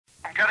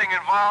getting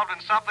involved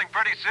in something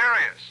pretty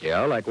serious.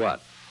 Yeah, like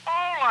what?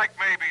 Oh, like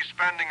maybe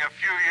spending a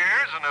few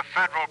years in a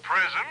federal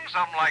prison,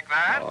 something like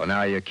that. Oh,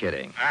 now you're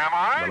kidding. Am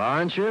I? Well,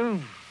 aren't you?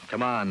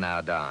 Come on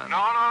now, Don. No.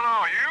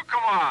 You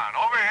come on.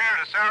 Over here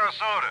to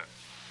Sarasota.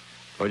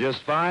 For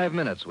just 5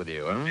 minutes with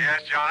you, huh?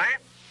 Yes, Johnny?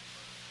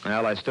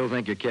 Well, I still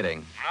think you're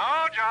kidding.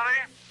 No, Johnny.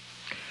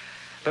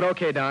 But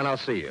okay, Don, I'll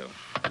see you.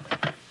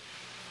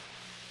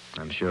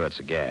 I'm sure it's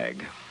a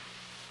gag.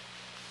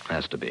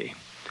 Has to be.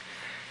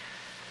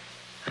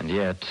 And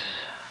yet,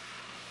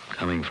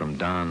 coming from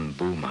Don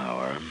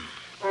Boomhauer...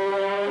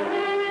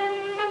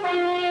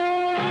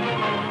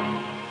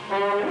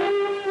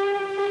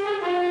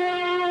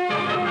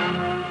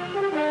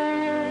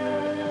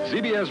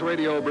 CBS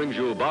Radio brings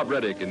you Bob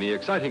Reddick in the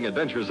exciting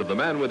adventures of the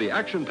man with the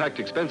action-packed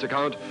expense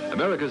account,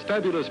 America's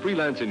fabulous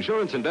freelance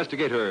insurance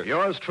investigator.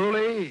 Yours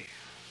truly,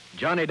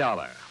 Johnny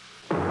Dollar.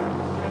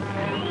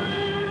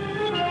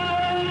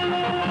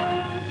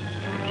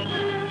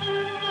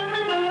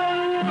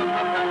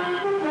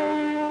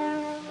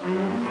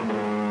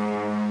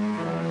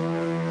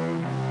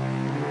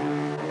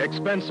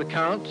 Expense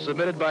account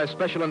submitted by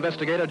Special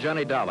Investigator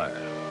Johnny Dollar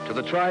to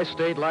the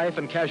Tri-State Life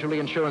and Casualty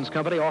Insurance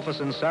Company office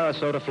in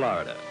Sarasota,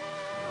 Florida.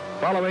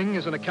 Following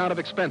is an account of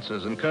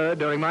expenses incurred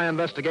during my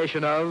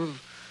investigation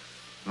of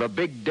the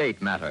big date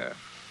matter.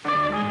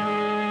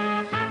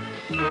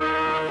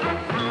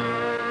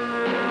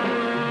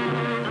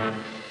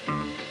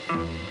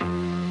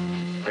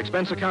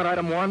 Expense account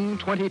item 1,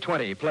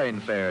 2020,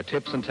 plane fare,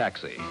 tips and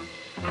taxi.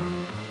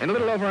 In a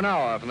little over an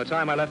hour from the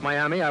time I left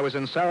Miami, I was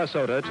in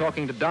Sarasota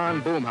talking to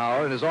Don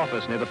Boomhauer in his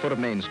office near the foot of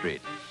Main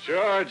Street.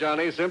 Sure,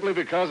 Johnny, simply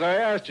because I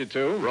asked you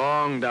to.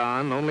 Wrong,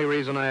 Don. Only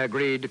reason I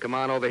agreed to come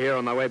on over here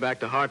on my way back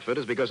to Hartford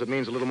is because it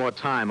means a little more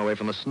time away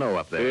from the snow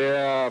up there.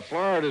 Yeah,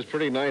 Florida's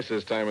pretty nice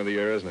this time of the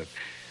year, isn't it?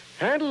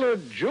 Handled a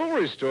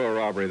jewelry store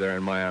robbery there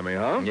in Miami,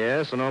 huh?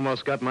 Yes, and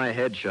almost got my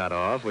head shot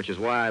off, which is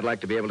why I'd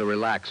like to be able to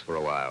relax for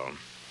a while.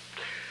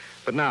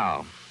 But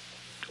now,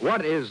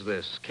 what is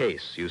this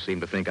case you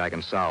seem to think I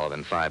can solve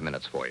in 5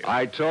 minutes for you?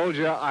 I told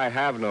you I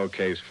have no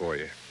case for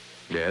you.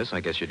 Yes,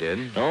 I guess you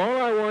did. All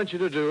I want you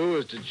to do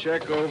is to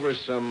check over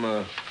some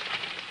of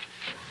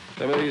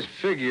these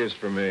figures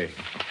for me.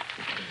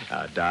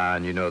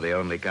 Don, you know the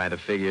only kind of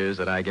figures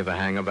that I give a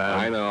hang about.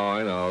 I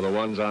know. The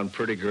ones on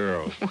pretty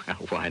girls. Well,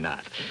 why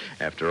not?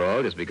 After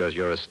all, just because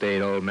you're a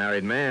staid old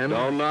married man.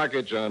 Don't knock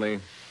it,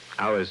 Johnny.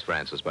 How is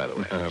Frances, by the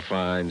way?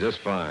 Fine, just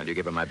fine. You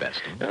give her my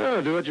best.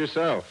 No, do it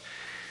yourself.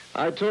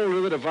 I told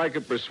her that if I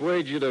could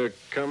persuade you to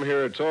come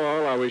here at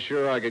all, I was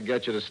sure I could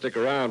get you to stick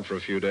around for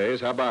a few days.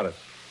 How about it?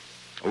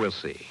 We'll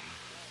see.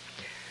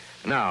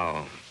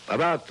 Now,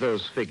 about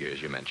those figures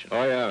you mentioned.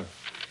 Oh,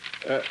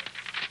 yeah.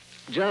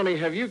 Johnny,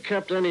 have you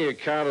kept any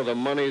account of the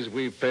monies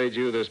we've paid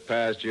you this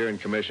past year in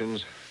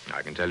commissions?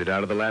 I can tell you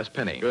down to the last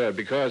penny. Good,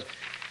 because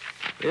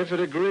if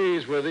it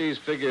agrees with these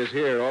figures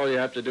here, all you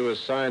have to do is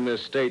sign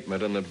this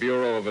statement, and the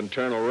Bureau of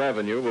Internal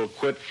Revenue will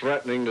quit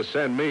threatening to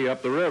send me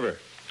up the river.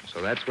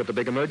 So that's what the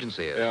big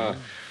emergency is. Yeah.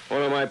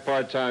 One of my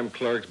part-time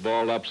clerks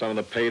balled up some of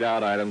the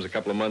paid-out items a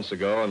couple of months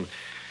ago, and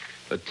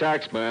the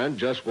tax man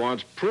just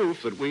wants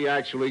proof that we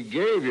actually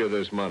gave you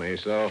this money.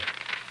 So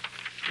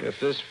if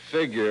this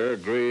figure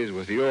agrees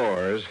with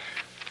yours...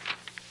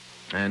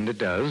 And it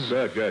does.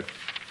 Good.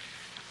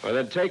 Well,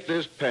 then take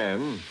this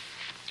pen,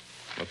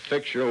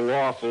 affix your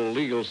lawful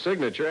legal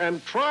signature,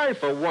 and try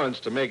for once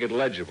to make it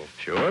legible.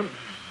 Sure.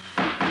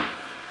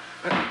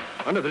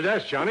 Under the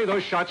desk, Johnny.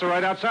 Those shots are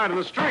right outside in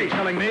the street.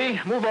 Telling me?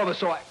 Move over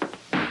so I...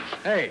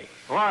 Hey.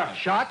 What?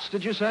 Shots,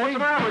 did you say? What's the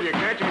matter with you?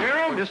 Can't you hear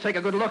them? Well, just take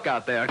a good look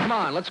out there. Come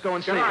on, let's go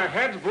and see. Get our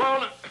heads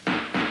blown...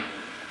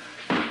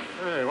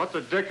 Hey, what the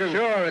dickens?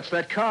 Sure, it's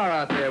that car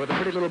out there with the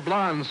pretty little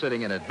blonde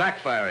sitting in it,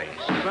 backfiring.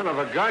 Son of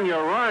a gun,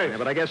 you're right. Yeah,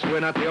 but I guess we're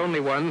not the only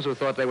ones who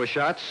thought they were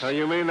shots. So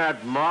you mean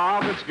that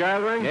mob that's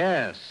gathering?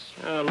 Yes.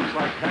 Looks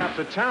like half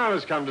the town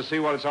has come to see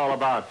what it's all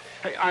about.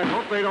 Hey, I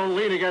hope they don't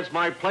lean against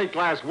my plate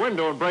glass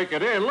window and break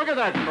it in. Look at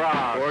that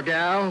crowd. Poor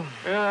gal.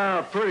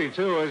 Yeah, pretty,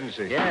 too, isn't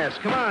she? Yes,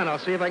 come on. I'll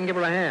see if I can give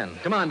her a hand.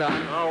 Come on, Don.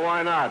 Oh,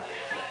 why not?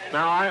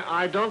 Now,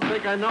 I don't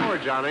think I know her,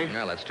 Johnny.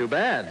 Well, that's too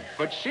bad.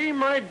 But she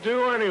might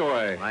do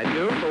anyway. I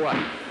do? For what?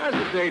 As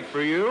a date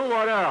for you.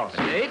 What else? A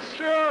date?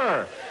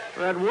 Sure.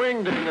 That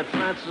wing ding that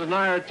Frances and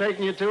I are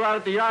taking you to out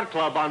at the yacht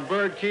club on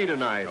Bird Key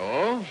tonight.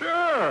 Oh?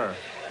 Sure.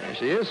 Yeah,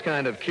 she is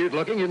kind of cute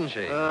looking, isn't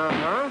she?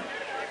 Uh-huh.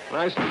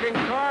 Nice looking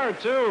car,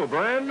 too.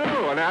 Brand new.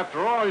 And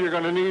after all, you're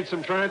going to need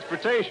some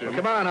transportation. Well,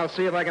 come on, I'll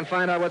see if I can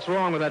find out what's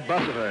wrong with that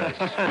bus of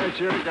hers.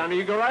 Sure, Johnny.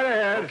 You go right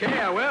ahead. Okay,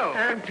 I will.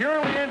 And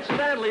purely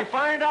incidentally,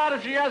 find out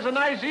if she has a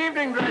nice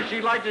evening dress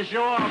she'd like to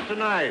show off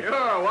tonight.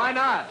 Sure, why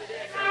not?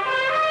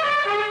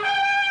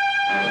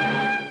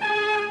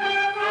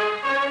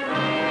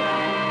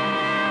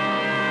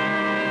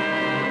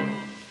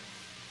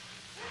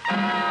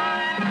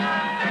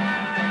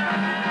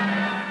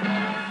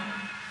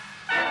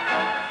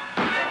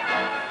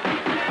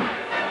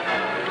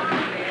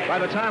 By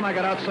the time I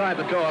got outside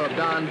the door of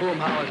Don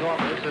Boomhauer's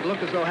office, it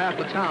looked as though half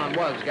the town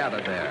was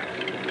gathered there.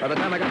 By the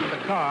time I got to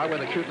the car where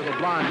the cute little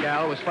blonde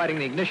gal was fighting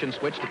the ignition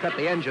switch to cut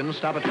the engine,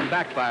 stop it from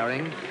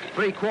backfiring,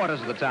 3/4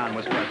 of the town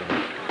was present,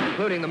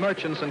 including the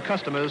merchants and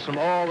customers from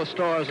all the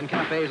stores and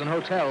cafes and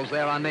hotels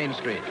there on Main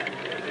Street.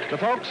 The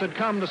folks had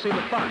come to see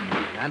the fun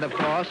and, of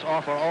course,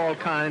 offer all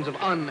kinds of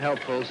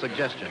unhelpful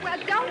suggestions. Well,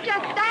 don't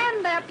just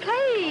stand there,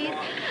 please.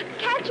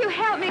 Can't you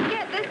help me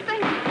get this thing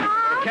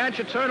started? Can't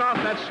you turn off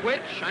that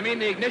switch? I mean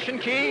the ignition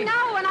key?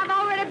 No, and I've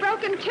already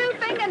broken 2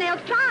 fingernails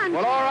trying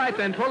Well, to. all right,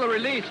 then. Pull the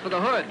release for the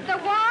hood. The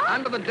what?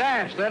 Under the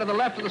dash, there to the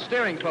left of the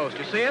steering post.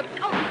 You see it?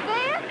 Oh,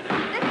 this?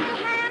 This little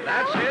handle?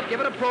 That's it. Give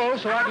it a pull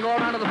so I can go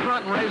around to the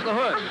front and raise the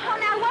hood. Oh,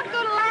 now what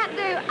good'll that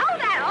do? Oh,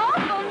 that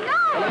awful noise.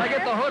 Well, if I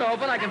get the hood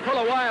open, I can pull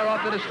a wire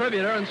off the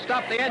distributor and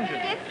stop the engine.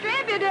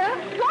 Distributor?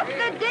 What's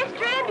the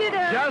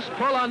distributor? Just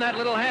pull on that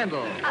little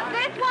handle.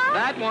 This one?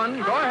 That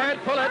one. Go ahead,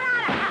 pull All it.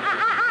 right,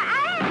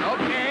 I am.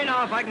 Okay,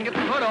 now if I can get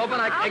the hood open,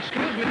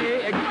 excuse me.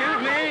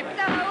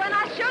 So, and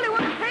I surely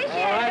would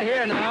appreciate All right, it.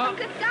 here now. Oh,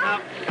 good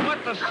God.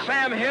 What the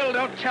Sam Hill?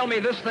 Don't tell me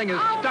this thing is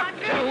Oh, stuck my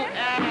too. goodness.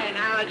 Hey,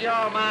 now, would you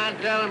all mind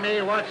telling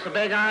me what's the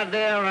big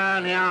idea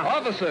around here?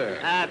 Officer.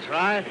 That's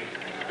right.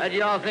 What do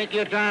you all think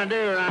you're trying to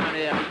do around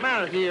here? What's the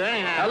matter with you, Now,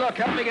 anyhow? look,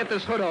 help me get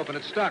this hood open.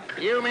 It's stuck.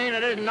 You mean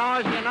it isn't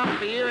noisy enough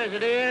for you as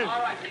it is?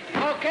 All right.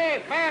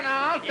 Okay, fair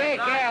now. I'll take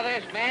care of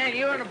this, man.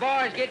 You and the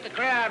boys get the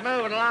crowd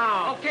moving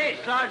along. Okay,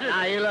 Sergeant.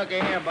 Now, you look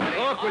here, buddy.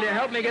 Look, will you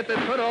help me get this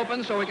hood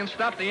open so we can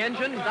stop the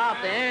engine?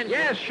 Stop the engine?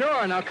 Yes,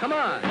 sure. Now, come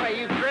on. Why,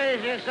 you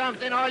crazy or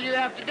something? All you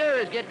have to do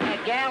is get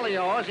that gal of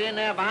yours in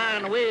there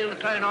behind the wheel to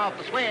turn off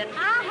the switch.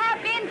 I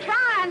have been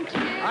trying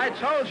to. I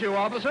told you,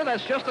 officer,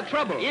 that's just the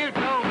trouble. You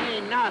told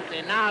me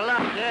nothing. Now,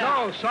 look here.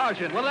 No,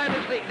 Sergeant. Well, that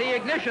is the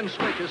ignition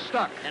switch is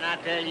stuck. And I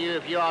tell you,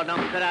 if you all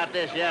don't cut out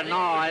this here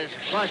noise,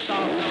 flushed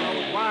off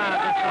those wires.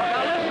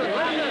 Now,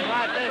 listen.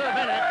 Right this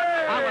minute,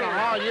 I'm going to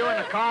haul you in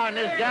the car and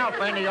this gal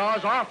friend of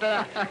yours off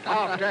to...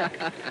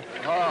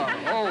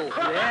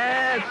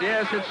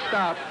 Yes, it's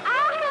stopped.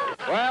 Oh.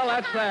 Well,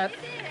 that's that.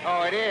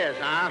 Oh, it is,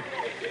 huh?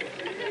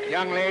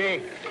 Young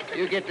lady,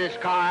 you get this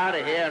car out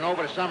of here and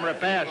over to some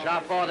repair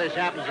shop before this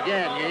happens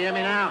again. You hear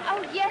me now?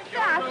 Oh, yes, sir.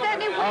 I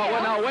certainly will. Oh,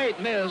 well, now, wait,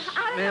 miss.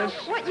 I don't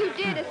know what you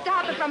did to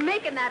stop it from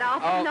making that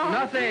awful Oh, noise.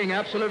 nothing,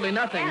 absolutely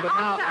nothing. And But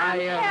now also, I'm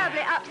I...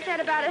 terribly upset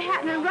about it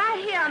happening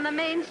right here on the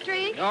main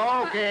street.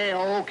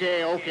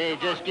 Okay.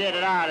 Just get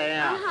it out of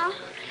here. Uh-huh.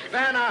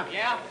 Vanna,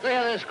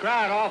 clear this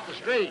crowd off the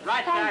street.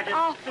 Right, Thanks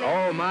awfully.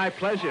 Oh, my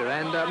pleasure.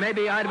 And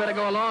maybe I'd better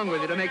go along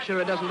with you to make sure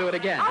it doesn't do it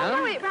again, Oh, huh?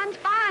 no, it runs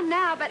fine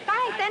now, but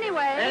thanks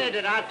anyway. Hey,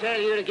 did I tell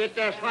you to get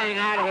this thing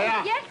out of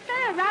here? Yes,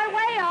 sir. Right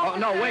away, Oh, officer.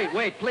 no,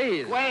 wait,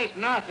 please. Wait,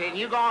 nothing.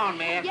 You go on,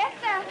 man. Yes,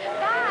 sir.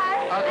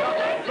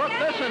 Bye. Look,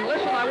 listen,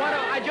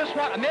 I just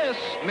want...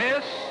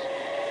 Miss.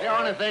 The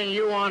only thing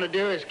you want to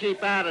do is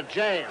keep out of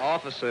jail.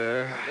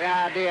 Officer, The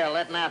idea of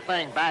letting that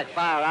thing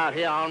backfire out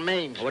here on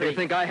Main Street. what do you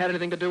think I had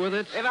anything to do with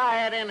it? If I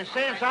had any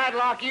sense, I'd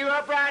lock you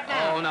up right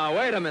now. Oh, now,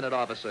 wait a minute,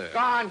 officer. Go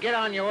on, get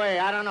on your way.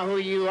 I don't know who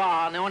you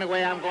are, and the only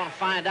way I'm going to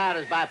find out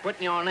is by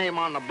putting your name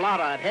on the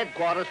blotter at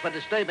headquarters for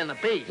disturbing the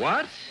peace.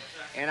 What?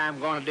 And I'm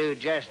going to do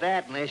just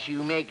that unless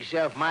you make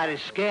yourself mighty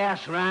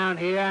scarce around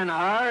here in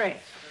a hurry.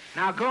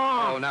 Now, go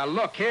on. Oh, now,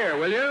 look here,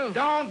 will you?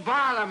 Don't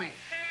bother me.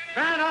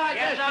 Vanna,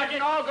 yes,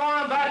 Sergeant. All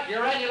going back to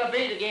your regular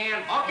beat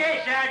again.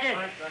 Okay, Sergeant.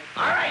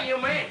 All right, you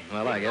men.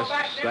 Well, I guess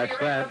that's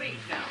that.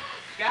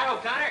 Scott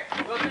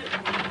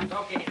O'Connor,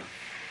 okay.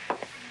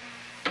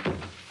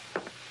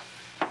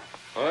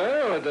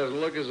 Well, it doesn't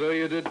look as though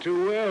you did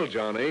too well,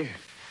 Johnny.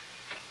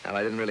 Well,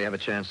 I didn't really have a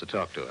chance to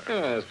talk to her.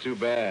 Yeah, that's too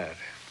bad.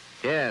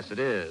 Yes, it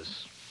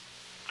is.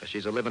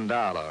 She's a living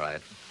doll, all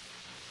right.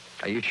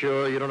 Are you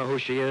sure you don't know who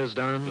she is,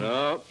 Don?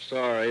 No,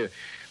 sorry.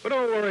 But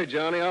don't worry,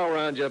 Johnny. I'll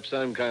round you up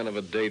some kind of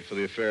a date for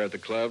the affair at the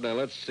club. Now,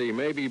 let's see.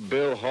 Maybe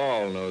Bill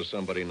Hall knows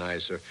somebody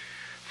nicer.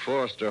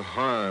 Foster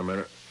Harm.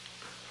 And...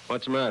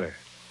 What's the matter?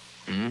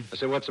 Hmm? I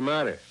said, what's the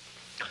matter?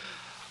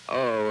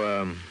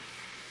 Oh,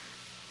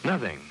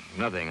 nothing.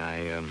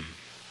 I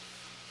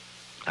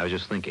was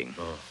just thinking.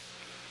 Oh.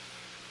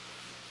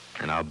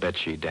 And I'll bet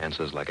she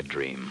dances like a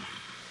dream.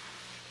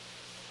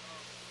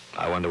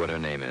 I wonder what her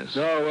name is.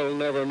 No, we'll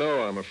never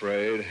know, I'm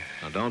afraid.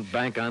 Now, don't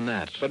bank on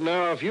that. But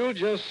now, if you'll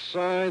just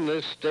sign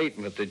this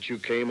statement that you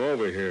came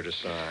over here to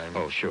sign.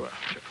 Oh, sure.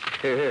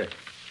 Here,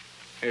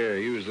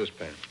 use this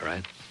pen. All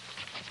right.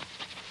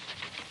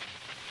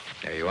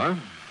 There you are.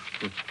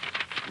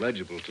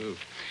 Legible, too.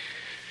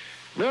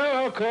 Now,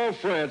 I'll call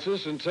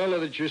Frances and tell her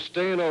that you're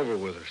staying over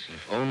with us.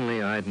 If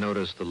only I'd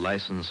noticed the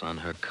license on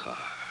her car.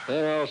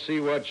 Then I'll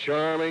see what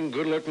charming,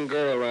 good-looking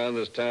girl around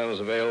this town is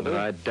available. But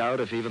I doubt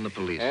if even the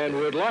police And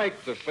did. would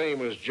like the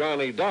famous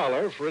Johnny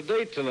Dollar for a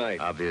date tonight.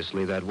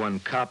 Obviously, that one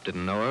cop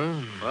didn't know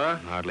her. What?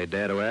 Hardly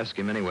dare to ask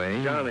him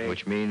anyway. Johnny.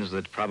 Which means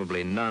that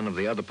probably none of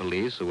the other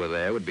police who were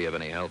there would be of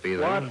any help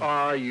either. What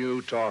are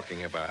you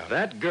talking about?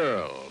 That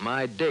girl,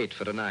 my date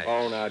for tonight.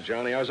 Oh, now,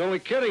 Johnny, I was only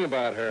kidding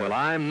about her. Well,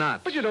 I'm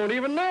not. But you don't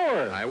even know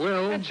her. I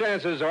will. And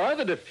chances are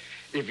that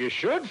if you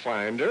should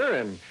find her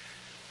and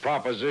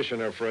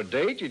proposition her for a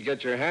date, you'd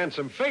get your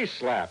handsome face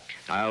slapped.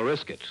 I'll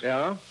risk it.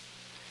 Yeah?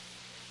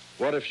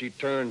 What if she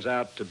turns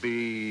out to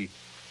be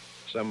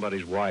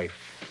somebody's wife?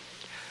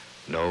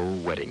 No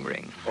wedding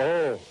ring.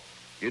 Oh,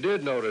 you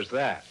did notice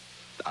that.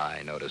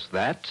 I noticed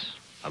that,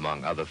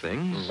 among other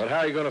things. But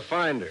how are you going to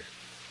find her?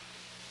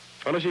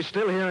 Well, if she's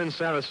still here in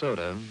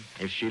Sarasota,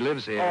 if she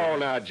lives here... Oh,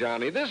 now,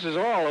 Johnny, this is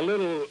all a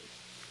little...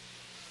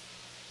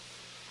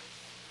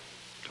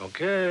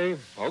 Okay,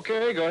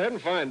 go ahead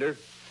and find her.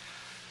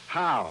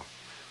 How?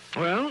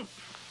 Well,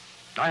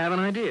 I have an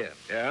idea.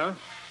 Yeah?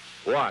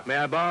 What? May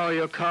I borrow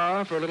your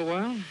car for a little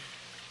while?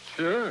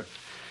 Sure.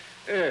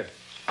 Here.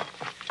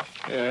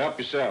 Yeah, help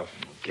yourself.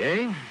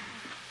 Okay.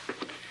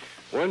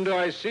 When do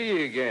I see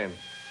you again?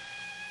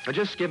 But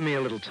just give me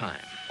a little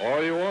time.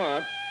 All you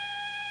want.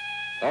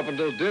 Up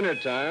until dinner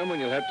time,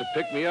 when you'll have to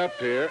pick me up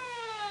here.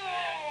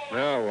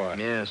 Now what?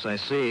 Yes, I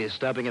see.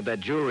 Stopping at that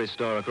jewelry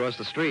store across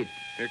the street.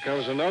 Here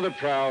comes another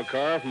prowl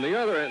car from the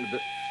other end of the...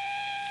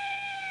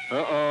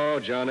 Uh-oh,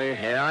 Johnny.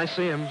 Yeah, I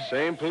see him.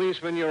 Same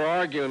policeman you were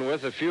arguing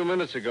with a few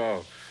minutes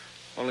ago.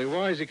 Only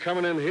why is he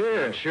coming in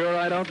here? I'm sure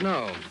I don't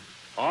know.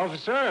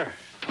 Officer.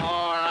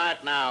 All right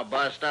now,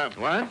 Buster.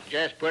 What?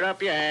 Just put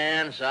up your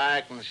hands so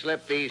I can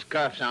slip these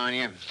cuffs on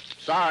you.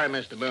 Sorry,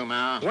 Mr.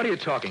 Boomhauer. What are you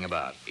talking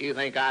about? You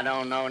think I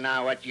don't know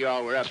now what you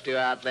all were up to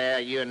out there,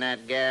 you and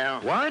that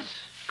gal? What?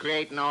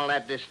 Creating all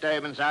that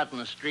disturbance out in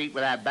the street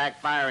with that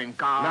backfiring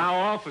car. Now,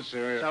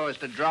 officer. So as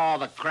to draw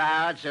the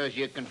crowd so as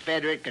your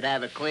Confederate could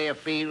have a clear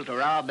field to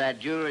rob that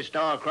jewelry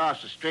store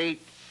across the street.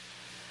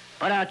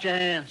 Put out your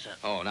hands, sir.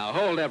 Oh, now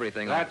hold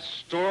everything. That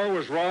store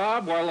was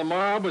robbed while the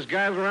mob was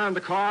gathered around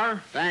the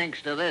car?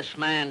 Thanks to this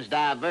man's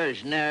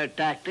diversionary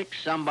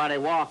tactics, somebody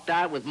walked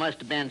out with must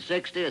have been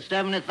 $60,000 or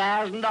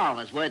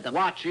 $70,000 worth of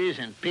watches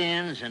and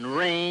pins and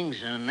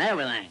rings and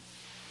everything.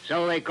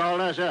 So they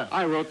called us up.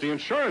 I wrote the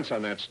insurance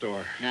on that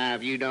store. Now,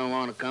 if you don't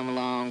want to come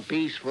along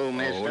peaceful,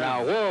 mister... Oh,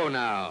 now, whoa,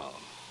 now.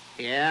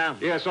 Yeah?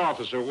 Yes,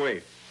 officer,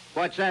 wait.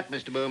 What's that,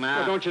 Mr. Boomhauer?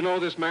 Well, don't you know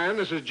this man?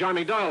 This is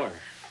Johnny Dollar.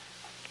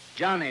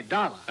 Johnny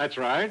Dollar. That's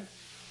right.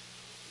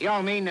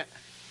 Y'all mean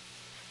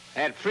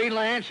that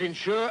freelance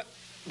insurer?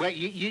 Well,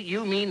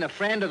 you mean the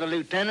friend of the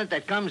lieutenant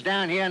that comes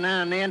down here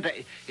now and then to...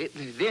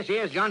 This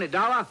here's Johnny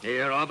Dollar?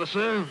 Here,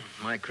 officer.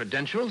 My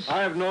credentials.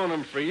 I've known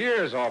him for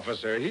years,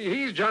 officer.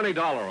 He's Johnny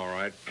Dollar, all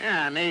right.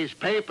 Yeah, and these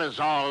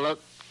papers all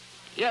look...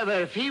 Yeah,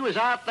 but if he was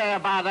out there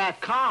by that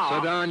car...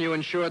 So, Don, you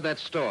insured that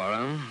store,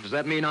 huh? Does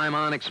that mean I'm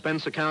on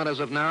expense account as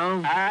of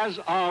now? As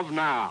of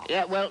now.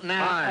 Yeah, well,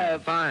 now...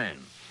 Fine.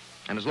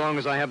 And as long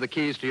as I have the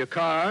keys to your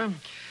car,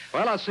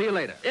 well, I'll see you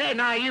later. Yeah,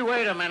 now, you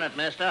wait a minute,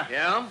 mister.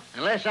 Yeah?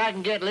 Unless I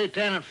can get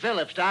Lieutenant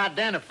Phillips to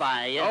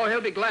identify you. Oh, he'll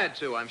be glad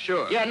to, I'm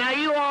sure. Yeah, now,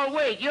 you all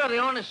wait. You're the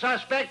only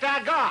suspect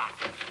I got.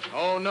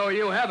 Oh, no,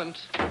 you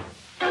haven't.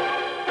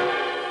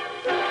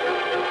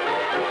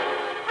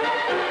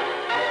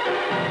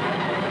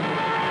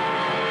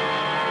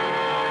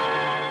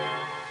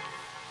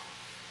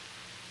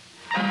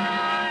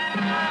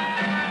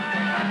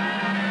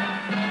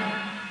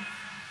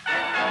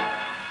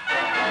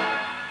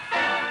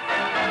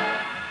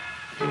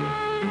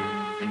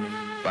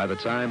 By the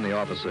time the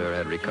officer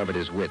had recovered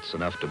his wits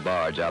enough to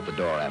barge out the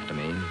door after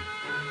me,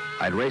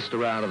 I'd raced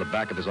around to the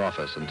back of his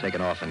office and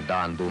taken off in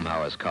Don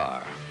Boomhauer's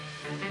car.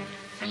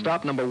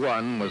 Stop number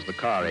one was the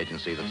car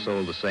agency that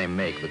sold the same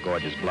make the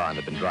gorgeous blonde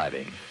had been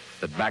driving,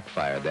 that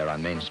backfired there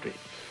on Main Street.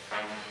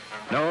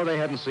 No, they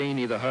hadn't seen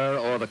either her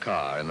or the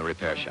car in the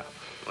repair shop.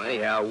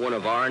 Anyhow, one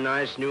of our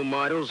nice new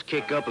models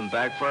kick up and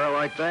backfire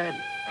like that?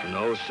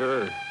 No,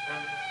 sir.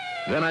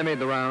 Then I made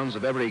the rounds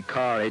of every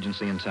car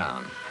agency in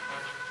town.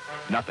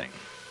 Nothing.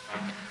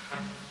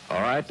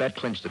 All right, that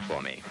clinched it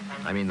for me.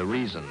 I mean, the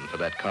reason for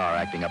that car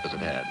acting up as it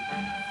had.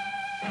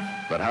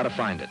 But how to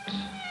find it?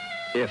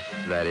 If,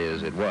 that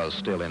is, it was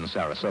still in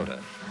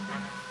Sarasota.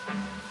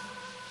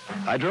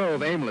 I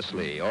drove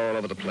aimlessly all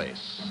over the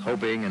place,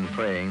 hoping and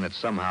praying that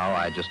somehow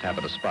I'd just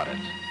happen to spot it.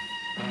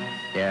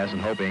 Yes,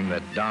 and hoping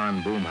that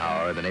Don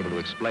Boomhauer had been able to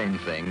explain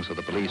things so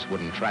the police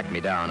wouldn't track me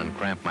down and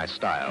cramp my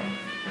style.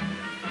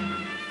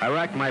 I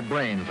racked my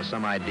brain for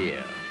some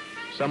idea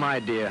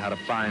how to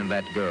find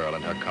that girl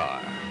and her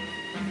car.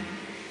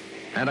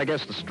 And I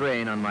guess the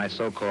strain on my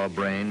so-called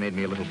brain made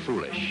me a little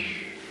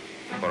foolish,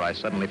 for I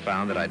suddenly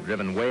found that I'd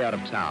driven way out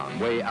of town,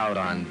 way out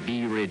on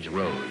Bee Ridge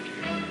Road.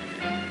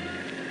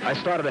 I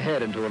started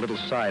ahead into a little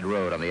side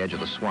road on the edge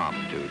of the swamp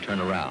to turn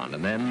around,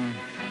 and then...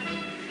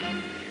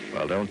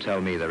 Well, don't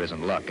tell me there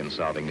isn't luck in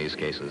solving these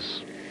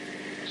cases.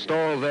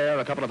 Stalled there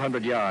a couple of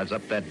 100 yards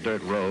up that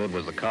dirt road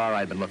was the car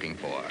I'd been looking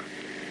for.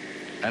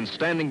 And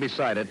standing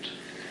beside it,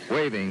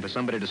 waving for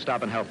somebody to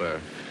stop and help her,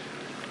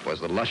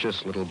 was the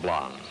luscious little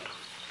blonde.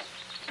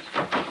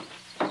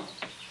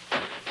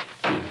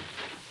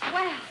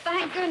 Well,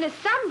 thank goodness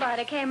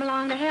somebody came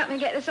along to help me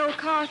get this old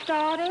car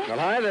started. Well,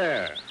 hi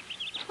there.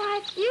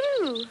 Why, it's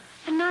you.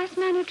 A nice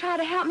man who tried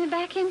to help me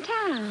back in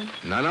town.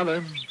 None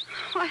other.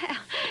 Well,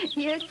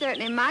 you're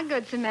certainly my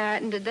good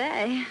Samaritan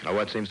today. Now,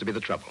 what seems to be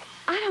the trouble?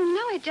 I don't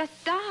know. It just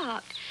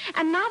stopped.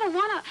 And neither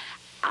one of...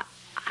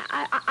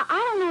 I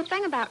don't know a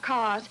thing about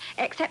cars,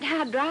 except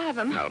how to drive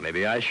them. Well,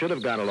 maybe I should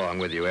have gone along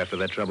with you after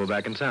that trouble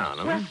back in town,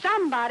 huh? Well,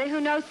 somebody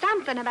who knows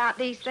something about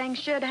these things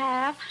should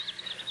have.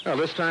 Well,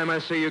 this time I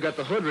see you got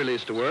the hood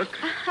release to work.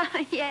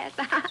 Yes,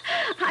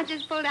 I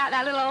just pulled out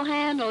that little old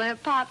handle and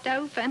it popped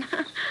open.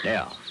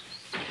 Yeah.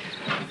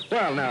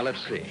 Well, now,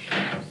 let's see.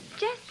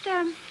 Just,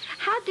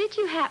 how did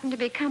you happen to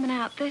be coming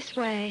out this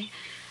way?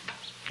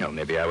 Well,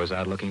 maybe I was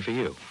out looking for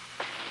you.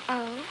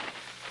 Oh,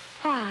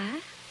 why?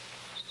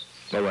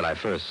 Well, when I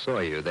first saw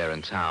you there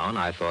in town,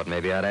 I thought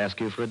maybe I'd ask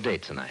you for a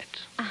date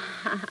tonight.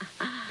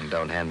 And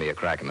don't hand me a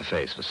crack in the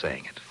face for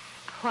saying it.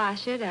 Why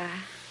should I?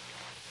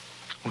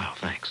 Well,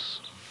 thanks.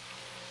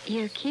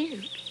 You're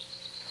cute.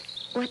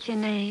 What's your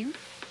name?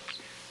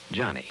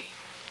 Johnny.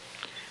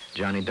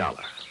 Johnny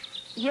Dollar.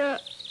 You're...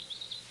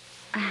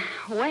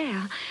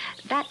 well,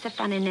 that's a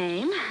funny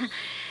name.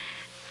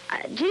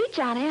 Gee,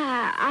 Johnny,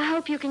 I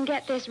hope you can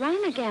get this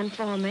running again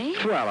for me.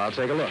 Well, I'll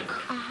take a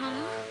look. Uh-huh.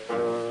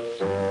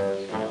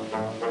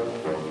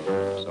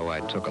 So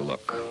I took a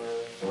look,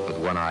 with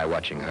one eye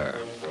watching her.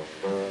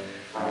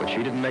 But she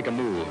didn't make a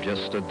move,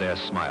 just stood there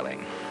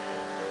smiling.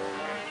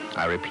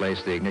 I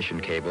replaced the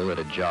ignition cable that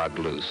had jogged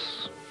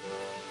loose.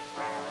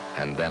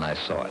 And then I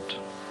saw it.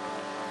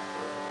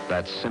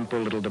 That simple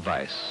little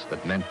device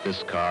that meant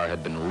this car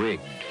had been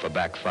rigged for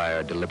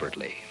backfire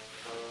deliberately.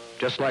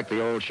 Just like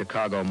the old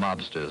Chicago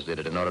mobsters did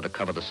it in order to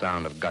cover the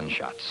sound of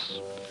gunshots.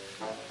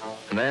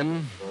 And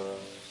then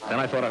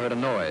I thought I heard a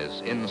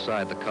noise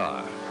inside the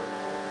car.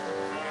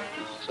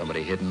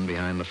 Somebody hidden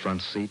behind the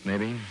front seat,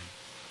 maybe?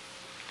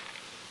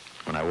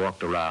 When I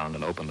walked around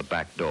and opened the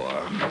back door,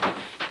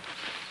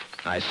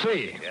 I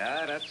see.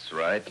 Yeah, that's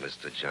right,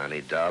 Mr. Johnny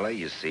Dollar.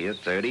 You see a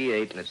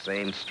 38, and it's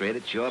aimed straight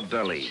at your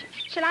belly.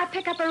 Shall I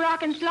pick up a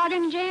rock and slug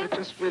him, Jim?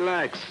 Just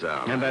relax,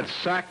 Sal. And that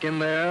sack in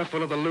there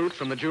full of the loot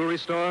from the jewelry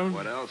store?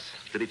 What else?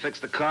 Did he fix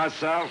the car,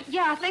 Sal?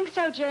 Yeah, I think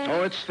so, Jim.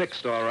 Oh, it's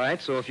fixed, all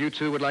right. So if you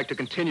two would like to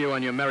continue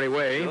on your merry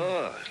way...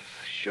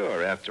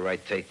 Sure, after I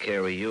take care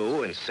of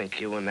you and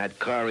sink you in that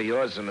car of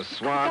yours in the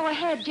swamp. Go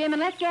ahead, Jim, and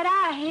let's get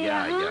out of here,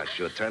 Yeah,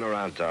 sure. Turn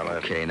around, Dollar.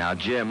 Okay, now,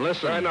 Jim,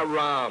 listen. Turn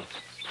around.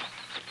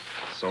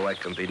 So I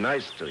can be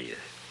nice to you.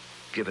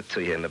 Give it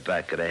to you in the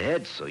back of the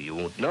head so you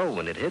won't know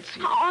when it hits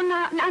you. Oh,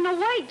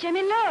 no, wait,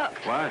 Jimmy, look.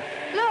 What?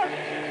 Look,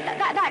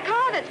 that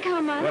car that's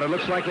coming. Well, it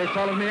looks like they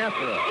followed me after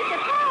her. It's a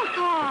call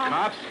car. The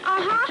cops?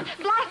 Uh-huh.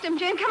 Blast him,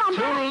 Jim. Come on,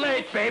 Too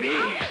late, baby.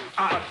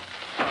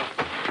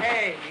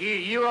 Hey,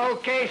 you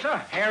okay,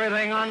 sir?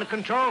 Everything under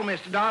control,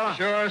 Mr. Dollar?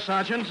 Sure,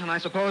 Sergeant, and I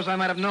suppose I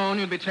might have known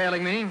you'd be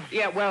tailing me.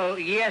 Yeah, well,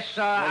 yes,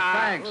 sir. Well,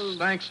 thanks.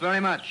 Thanks very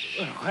much.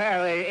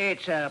 Well,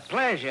 it's a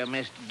pleasure,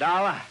 Mr.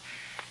 Dollar.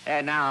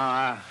 And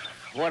now,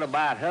 what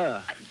about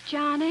her?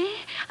 Johnny?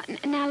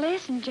 Now,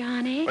 listen,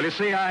 Johnny. Well, you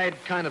see,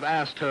 I'd kind of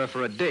asked her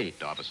for a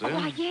date, officer. Oh,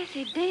 why, yes,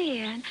 he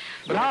did.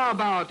 But how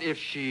about if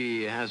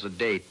she has a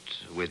date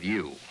with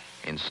you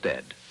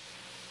instead?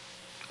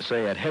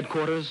 Say at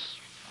headquarters?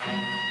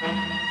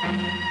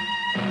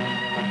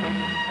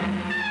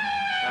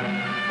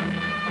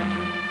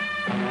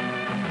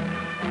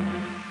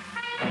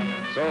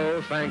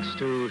 So, thanks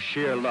to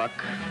sheer luck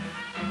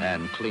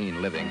and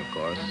clean living, of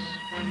course,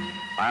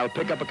 I'll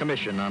pick up a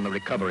commission on the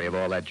recovery of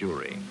all that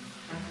jewelry.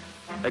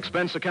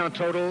 Expense account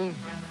total,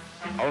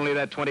 only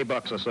that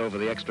 $20 or so for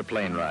the extra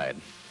plane ride.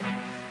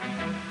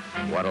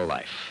 What a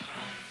life.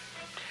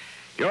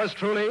 Yours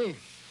truly,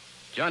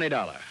 Johnny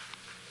Dollar.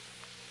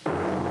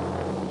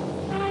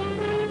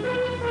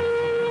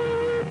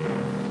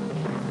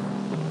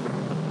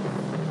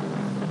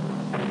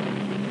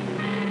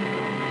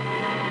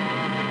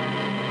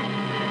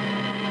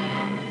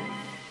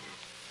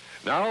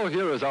 Now,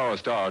 here is our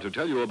star to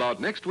tell you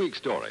about next week's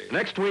story.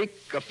 Next week,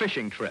 a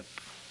fishing trip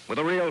with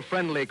a real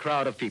friendly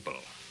crowd of people,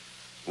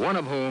 one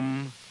of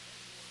whom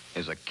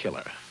is a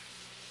killer.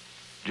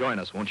 Join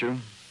us, won't you?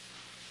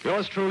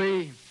 Yours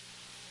truly,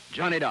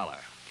 Johnny Dollar.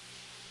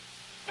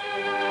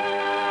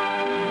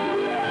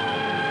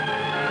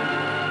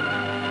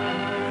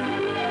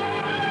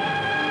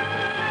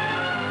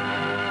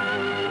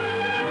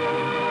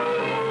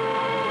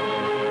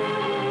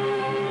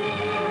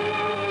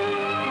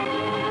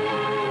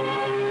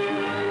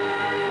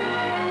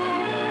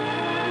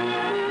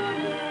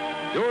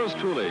 Yours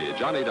truly,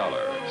 Johnny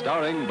Dollar,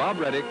 starring Bob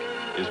Reddick,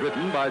 is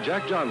written by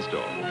Jack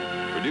Johnstone.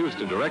 Produced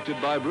and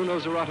directed by Bruno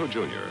Zerato,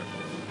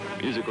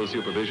 Jr. Musical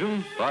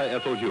supervision by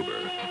Ethel Huber.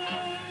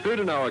 Heard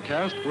in our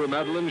cast were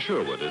Madeline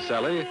Sherwood as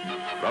Sally,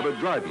 Robert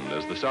Dryden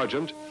as the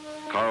Sergeant,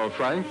 Carl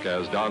Frank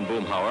as Don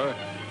Boomhauer,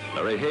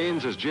 Larry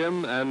Haynes as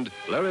Jim, and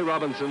Larry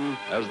Robinson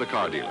as the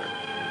car dealer.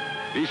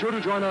 Be sure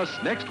to join us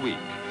next week,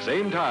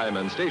 same time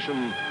and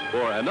station,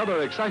 for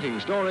another exciting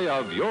story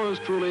of yours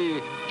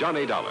truly,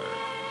 Johnny Dollar.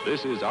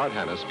 This is Art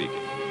Hanna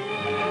speaking.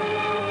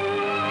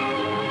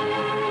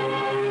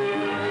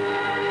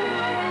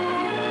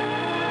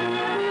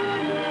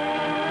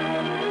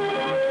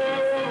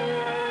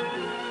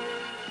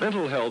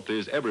 Mental health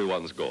is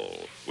everyone's goal.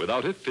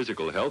 Without it,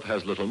 physical health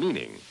has little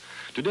meaning.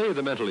 Today,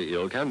 the mentally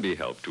ill can be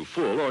helped to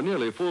full or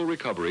nearly full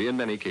recovery in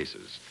many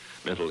cases.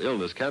 Mental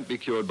illness can't be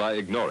cured by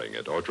ignoring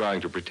it or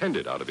trying to pretend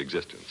it out of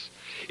existence.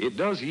 It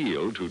does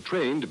yield to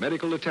trained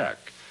medical attack.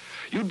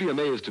 You'd be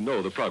amazed to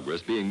know the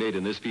progress being made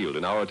in this field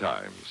in our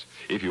times.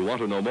 If you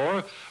want to know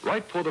more,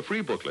 write for the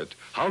free booklet,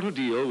 How to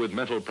Deal with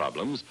Mental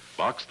Problems,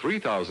 Box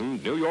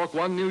 3000, New York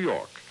 1, New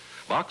York.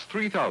 Box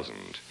 3000,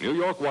 New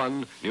York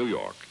 1, New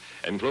York.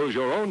 Enclose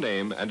your own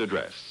name and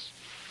address.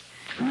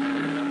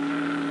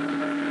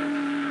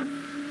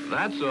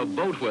 That's a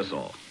boat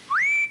whistle.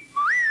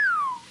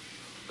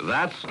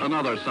 That's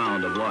another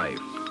sound of life.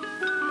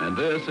 And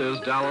this is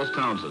Dallas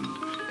Townsend.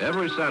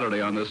 Every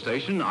Saturday on this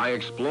station, I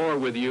explore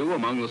with you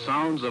among the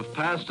sounds of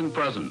past and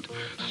present,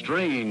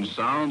 strange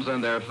sounds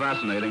and their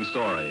fascinating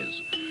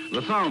stories.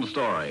 The Sound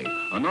Story,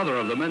 another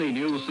of the many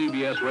new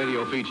CBS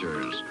radio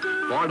features,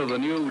 part of the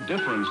new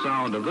different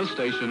sound of this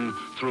station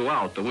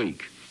throughout the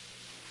week.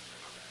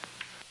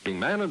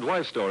 Man and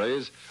Wife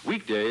Stories,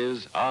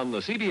 weekdays on the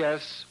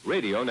CBS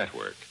Radio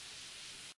Network.